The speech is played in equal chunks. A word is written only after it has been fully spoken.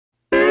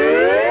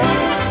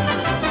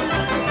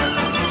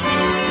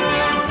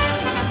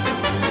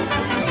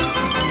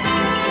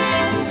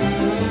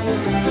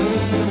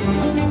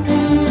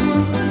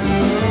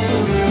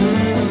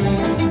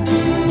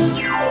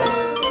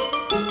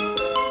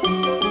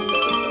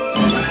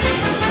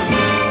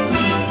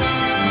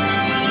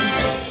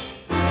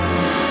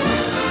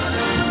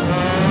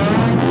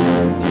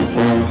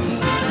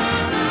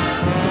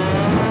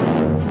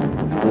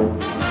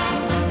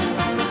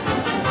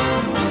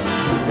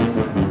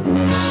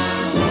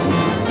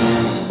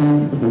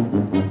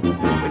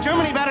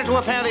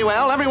Very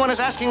well, everyone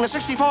is asking the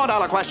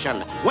 $64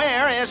 question.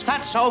 Where is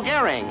Fatso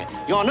Gehring?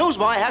 Your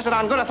newsboy has it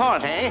on good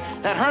authority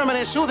that Herman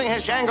is soothing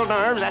his jangled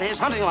nerves at his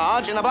hunting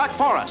lodge in the Black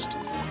Forest.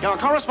 Your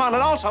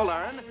correspondent also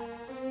learned...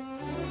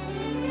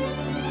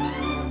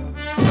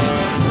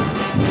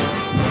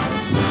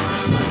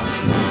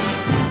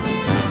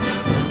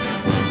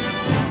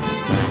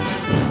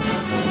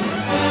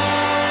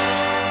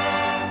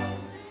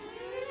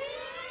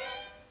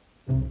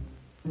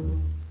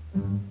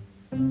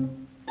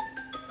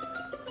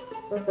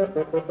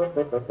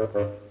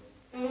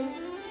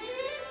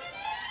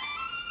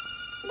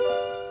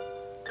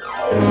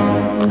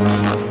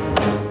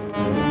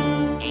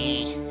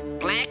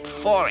 Black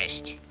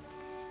Forest.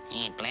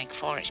 Black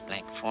Forest,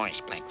 Black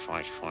Forest, Black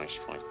Forest, Forest.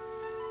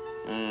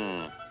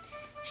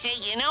 Say,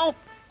 you know,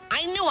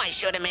 I knew I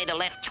should have made a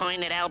left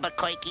turn at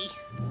Albuquerque.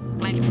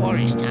 Black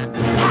Forest, huh?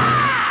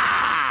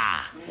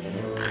 Ah!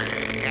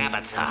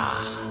 Rabbits,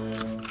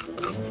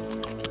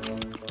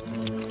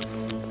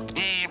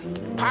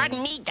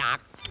 pardon me,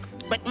 Doc,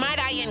 but might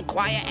I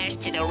inquire as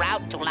to the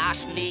route to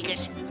Las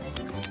Vegas?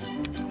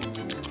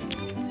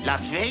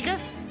 Las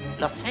Vegas?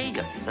 Las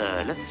Vegas,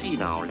 let's see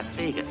now. Las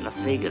Vegas. Las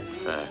Vegas,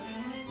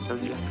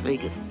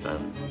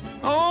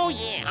 Oh,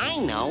 yeah, I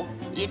know.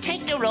 You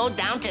take the road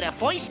down to the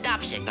first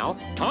stop signal,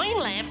 turn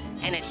left,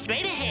 and it's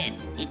straight ahead.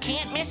 You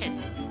can't miss it.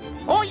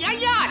 Oh,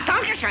 yeah,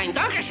 Dankeschön.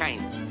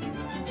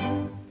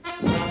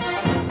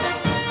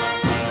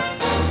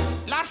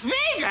 Las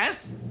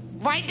Vegas?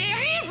 Why, there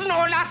is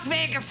no Las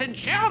Vegas in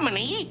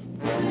Germany.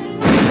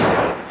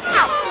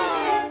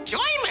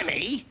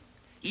 Germany?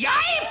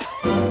 Yipe!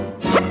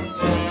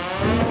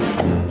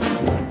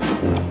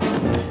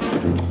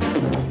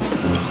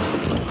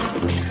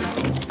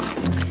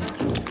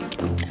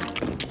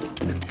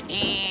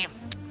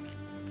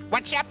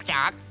 What's up,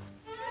 Doc?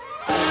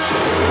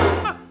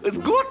 It's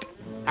good.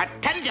 I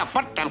tell you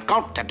what I'm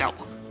going to do.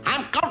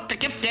 I'm going to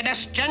give you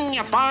this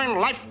genuine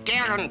life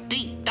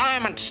guaranteed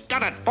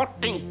diamond-studded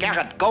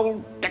 14-karat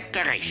gold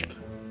decoration.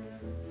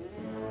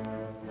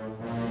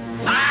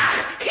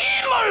 Ach,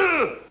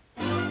 Himmel!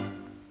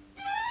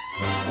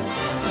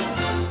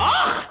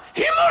 Ach,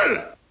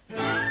 Himmel!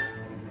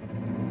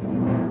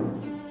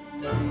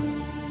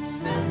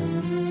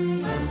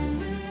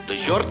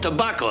 Does your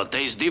tobacco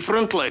taste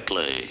different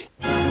lately?